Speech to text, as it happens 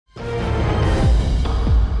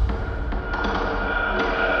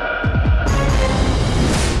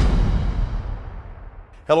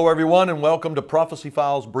Hello everyone and welcome to Prophecy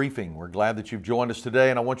Files Briefing. We're glad that you've joined us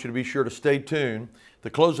today and I want you to be sure to stay tuned. The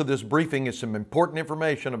close of this briefing is some important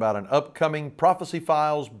information about an upcoming Prophecy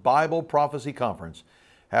Files Bible Prophecy Conference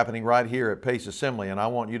happening right here at Pace Assembly, and I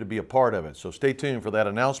want you to be a part of it. So stay tuned for that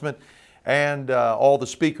announcement and all the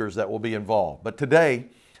speakers that will be involved. But today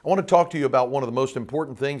I want to talk to you about one of the most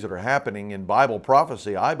important things that are happening in Bible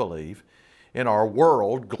prophecy, I believe, in our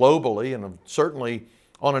world globally and certainly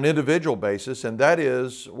on an individual basis, and that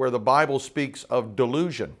is where the Bible speaks of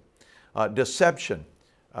delusion, deception,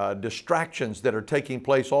 distractions that are taking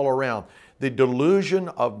place all around. The delusion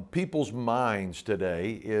of people's minds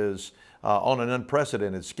today is on an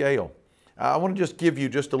unprecedented scale. I want to just give you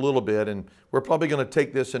just a little bit, and we're probably going to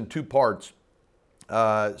take this in two parts,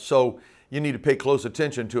 so you need to pay close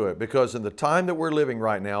attention to it, because in the time that we're living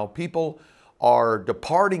right now, people are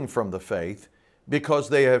departing from the faith because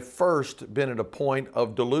they have first been at a point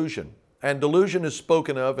of delusion. And delusion is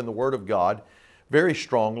spoken of in the Word of God very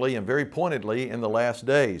strongly and very pointedly in the last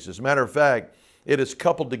days. As a matter of fact, it is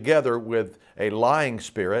coupled together with a lying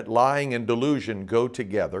spirit. Lying and delusion go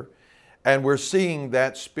together. And we're seeing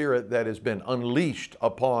that spirit that has been unleashed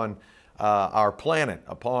upon our planet,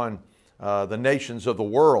 upon the nations of the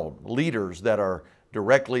world, leaders that are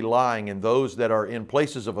directly lying and those that are in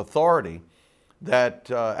places of authority that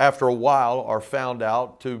after a while are found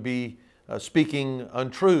out to be speaking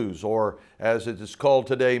untruths, or as it is called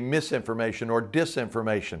today, misinformation or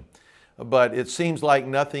disinformation. But it seems like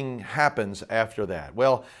nothing happens after that.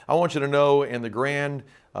 Well, I want you to know, in the grand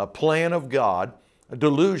plan of God,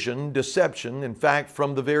 delusion, deception, in fact,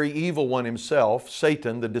 from the very evil one himself,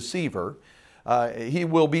 Satan, the deceiver, he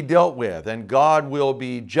will be dealt with, and God will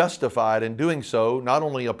be justified in doing so, not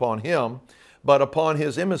only upon him, but upon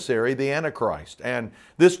his emissary, the Antichrist. And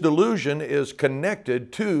this delusion is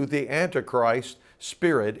connected to the Antichrist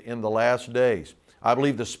spirit in the last days. I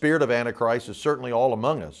believe the spirit of Antichrist is certainly all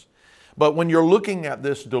among us. But when you're looking at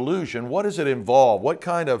this delusion, what does it involve? What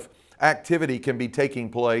kind of activity can be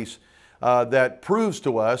taking place that proves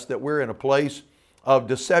to us that we're in a place of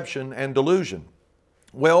deception and delusion?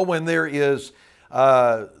 Well, when there is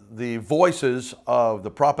the voices of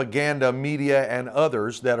the propaganda media and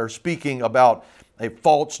others that are speaking about a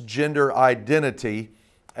false gender identity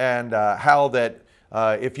and how that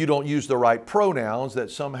if you don't use the right pronouns,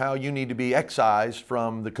 that somehow you need to be excised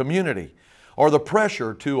from the community, or the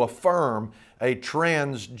pressure to affirm a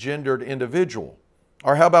transgendered individual.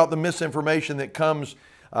 Or how about the misinformation that comes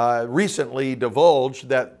recently divulged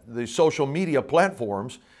that the social media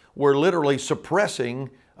platforms were literally suppressing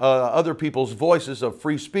other people's voices of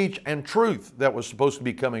free speech and truth that was supposed to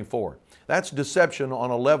be coming forth. That's deception on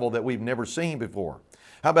a level that we've never seen before.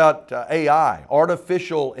 How about AI,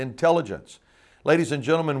 artificial intelligence? Ladies and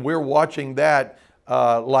gentlemen, we're watching that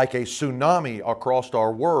like a tsunami across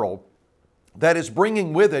our world that is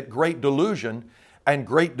bringing with it great delusion and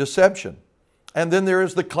great deception. And then there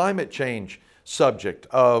is the climate change subject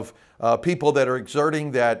of people that are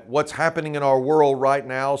exerting that what's happening in our world right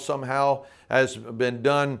now somehow has been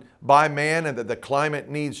done by man, and that the climate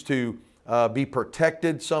needs to be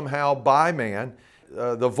protected somehow by man.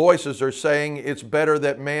 The voices are saying it's better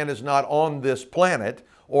that man is not on this planet,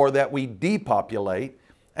 or that we depopulate,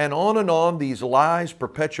 and on these lies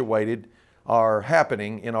perpetuated are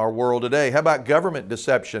happening in our world today. How about government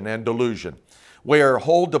deception and delusion, where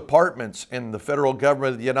whole departments in the federal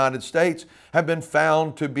government of the United States have been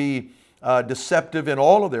found to be deceptive in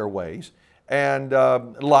all of their ways, and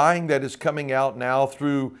lying that is coming out now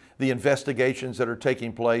through the investigations that are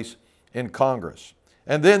taking place in Congress.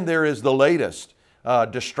 And then there is the latest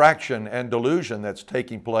distraction and delusion that's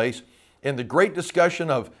taking place in the great discussion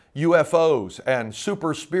of UFOs and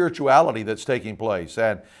super spirituality that's taking place,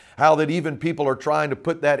 and how that even people are trying to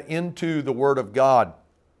put that into the Word of God.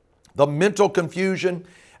 The mental confusion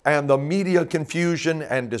and the media confusion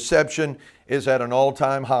and deception is at an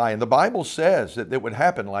all-time high. And the Bible says that it would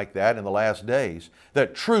happen like that in the last days,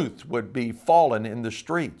 that truth would be fallen in the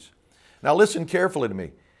streets. Now listen carefully to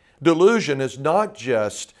me. Delusion is not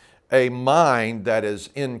just a mind that is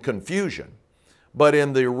in confusion, but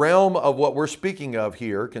in the realm of what we're speaking of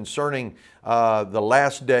here concerning the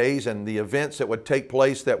last days and the events that would take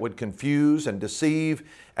place that would confuse and deceive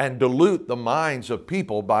and dilute the minds of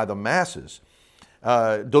people by the masses.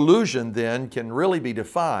 Delusion then can really be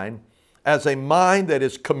defined as a mind that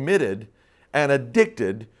is committed and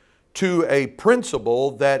addicted to a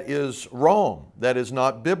principle that is wrong, that is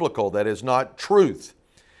not biblical, that is not truth.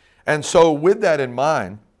 And so with that in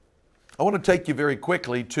mind, I want to take you very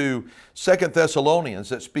quickly to 2 Thessalonians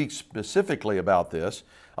that speaks specifically about this,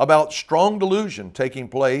 about strong delusion taking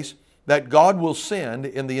place that God will send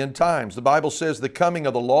in the end times. The Bible says the coming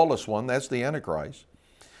of the lawless one, that's the Antichrist,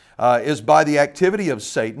 is by the activity of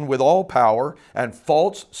Satan with all power and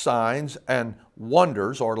false signs and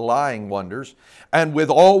wonders, or lying wonders, and with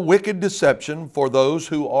all wicked deception for those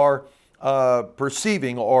who are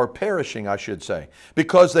perceiving or perishing, I should say,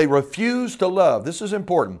 because they refuse to love. This is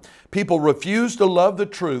important. People refuse to love the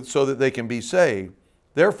truth so that they can be saved.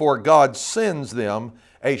 Therefore, God sends them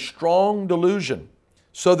a strong delusion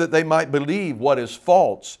so that they might believe what is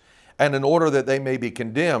false, and in order that they may be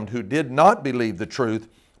condemned who did not believe the truth,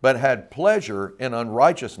 but had pleasure in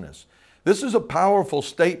unrighteousness. This is a powerful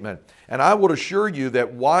statement, and I would assure you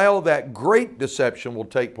that while that great deception will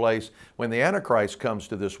take place when the Antichrist comes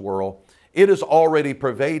to this world, it is already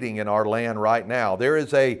pervading in our land right now. There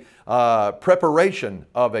is a preparation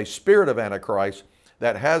of a spirit of Antichrist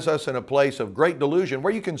that has us in a place of great delusion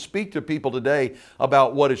where you can speak to people today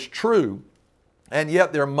about what is true, and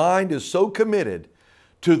yet their mind is so committed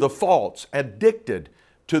to the false, addicted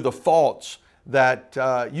to the false,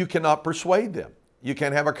 that you cannot persuade them. You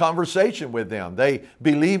can't have a conversation with them. They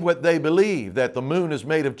believe what they believe, that the moon is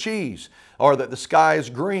made of cheese or that the sky is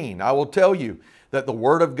green. I will tell you that the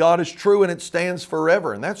Word of God is true and it stands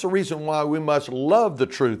forever. And that's the reason why we must love the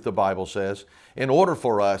truth, the Bible says, in order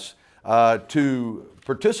for us to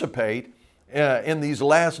participate in these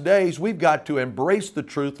last days. We've got to embrace the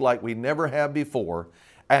truth like we never have before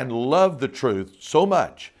and love the truth so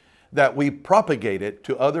much that we propagate it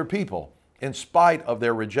to other people in spite of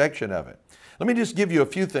their rejection of it. Let me just give you a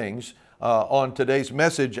few things on today's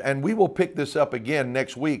message, and we will pick this up again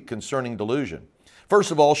next week concerning delusion.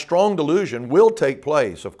 First of all, strong delusion will take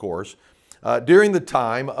place, of course, during the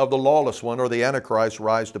time of the lawless one or the Antichrist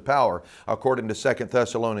rise to power, according to 2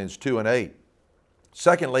 Thessalonians 2 and 8.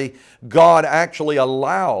 Secondly, God actually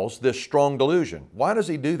allows this strong delusion. Why does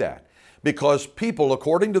He do that? Because people,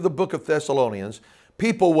 according to the book of Thessalonians,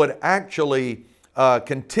 people would actually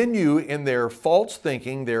continue in their false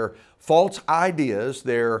thinking, their false ideas,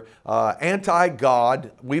 their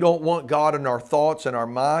anti-God. We don't want God in our thoughts and our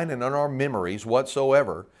mind and in our memories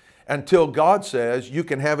whatsoever until God says you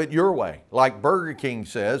can have it your way. Like Burger King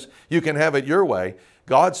says, you can have it your way.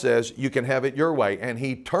 God says you can have it your way. And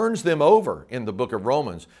He turns them over in the book of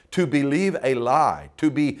Romans to believe a lie, to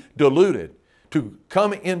be deluded, to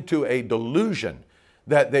come into a delusion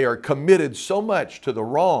that they are committed so much to the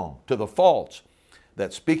wrong, to the false,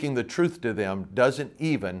 that speaking the truth to them doesn't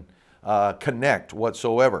even connect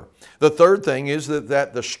whatsoever. The third thing is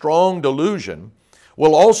that the strong delusion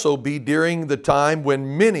will also be during the time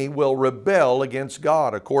when many will rebel against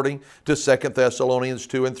God, according to 2 Thessalonians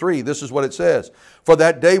 2 and 3. This is what it says: "For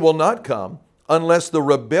that day will not come unless the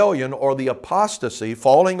rebellion or the apostasy,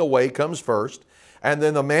 falling away, comes first, and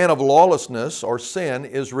then the man of lawlessness or sin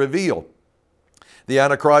is revealed." The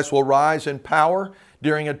Antichrist will rise in power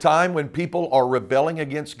during a time when people are rebelling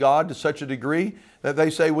against God to such a degree that they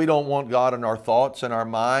say we don't want God in our thoughts, in our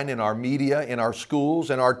mind, in our media, in our schools,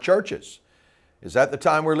 in our churches. Is that the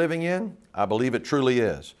time we're living in? I believe it truly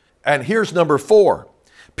is. And here's number 4.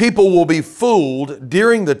 People will be fooled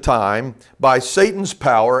during the time by Satan's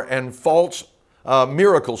power and false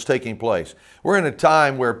miracles taking place. We're in a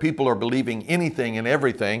time where people are believing anything and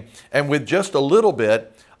everything, and with just a little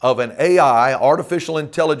bit of an AI, artificial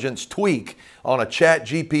intelligence tweak on a chat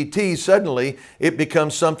GPT, suddenly it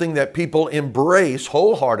becomes something that people embrace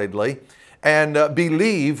wholeheartedly and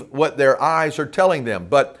believe what their eyes are telling them.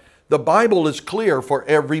 But the Bible is clear for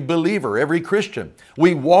every believer, every Christian.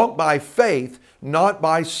 We walk by faith, not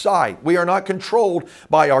by sight. We are not controlled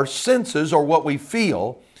by our senses or what we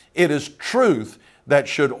feel. It is truth that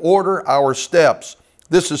should order our steps.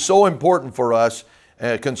 This is so important for us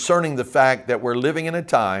concerning the fact that we're living in a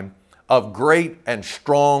time of great and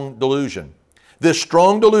strong delusion. This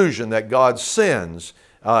strong delusion that God sends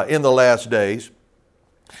in the last days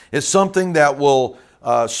is something that will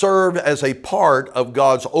serve as a part of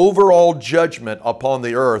God's overall judgment upon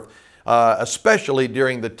the earth, especially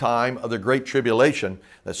during the time of the Great Tribulation,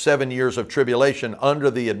 the 7 years of tribulation under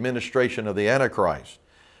the administration of the Antichrist.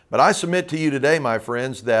 But I submit to you today, my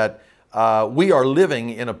friends, that we are living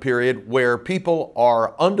in a period where people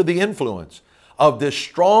are under the influence of this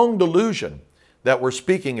strong delusion that we're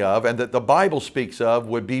speaking of and that the Bible speaks of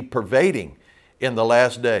would be pervading in the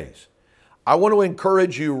last days. I want to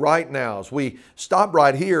encourage you right now as we stop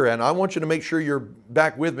right here, and I want you to make sure you're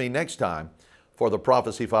back with me next time for the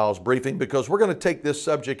Prophecy Files briefing, because we're going to take this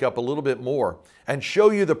subject up a little bit more and show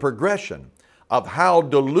you the progression of how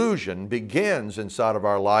delusion begins inside of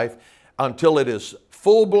our life until it is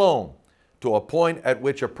full blown to a point at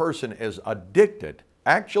which a person is addicted,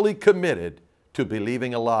 actually committed to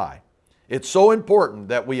believing a lie. It's so important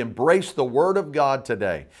that we embrace the Word of God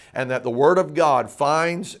today and that the Word of God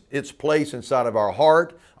finds its place inside of our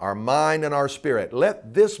heart, our mind, and our spirit.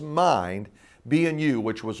 Let this mind be in you,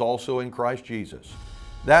 which was also in Christ Jesus.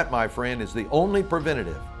 That, my friend, is the only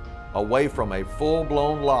preventative away from a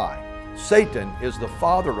full-blown lie. Satan is the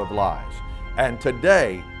father of lies. And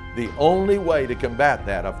today, the only way to combat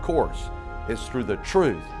that, of course, is through the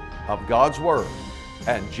truth of God's Word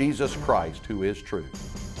and Jesus Christ, who is truth.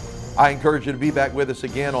 I encourage you to be back with us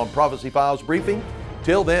again on Prophecy Files Briefing.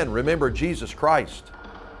 Till then, remember, Jesus Christ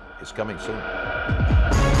is coming soon.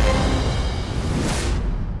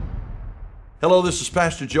 Hello, this is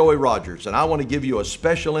Pastor Joey Rogers, and I want to give you a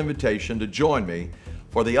special invitation to join me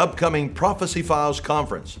for the upcoming Prophecy Files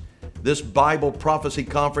Conference. This Bible Prophecy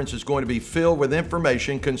Conference is going to be filled with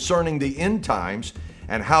information concerning the end times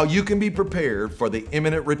and how you can be prepared for the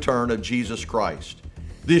imminent return of Jesus Christ.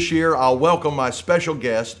 This year, I'll welcome my special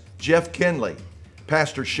guest, Jeff Kinley,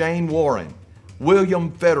 Pastor Shane Warren,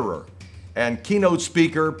 William Federer, and keynote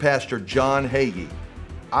speaker, Pastor John Hagee.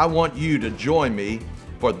 I want you to join me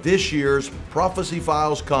for this year's Prophecy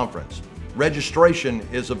Files Conference. Registration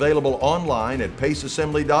is available online at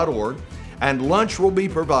paceassembly.org, and lunch will be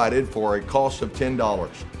provided for a cost of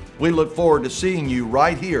 $10. We look forward to seeing you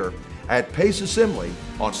right here at Pace Assembly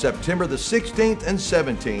on September the 16th and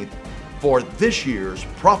 17th for this year's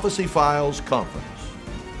Prophecy Files Conference.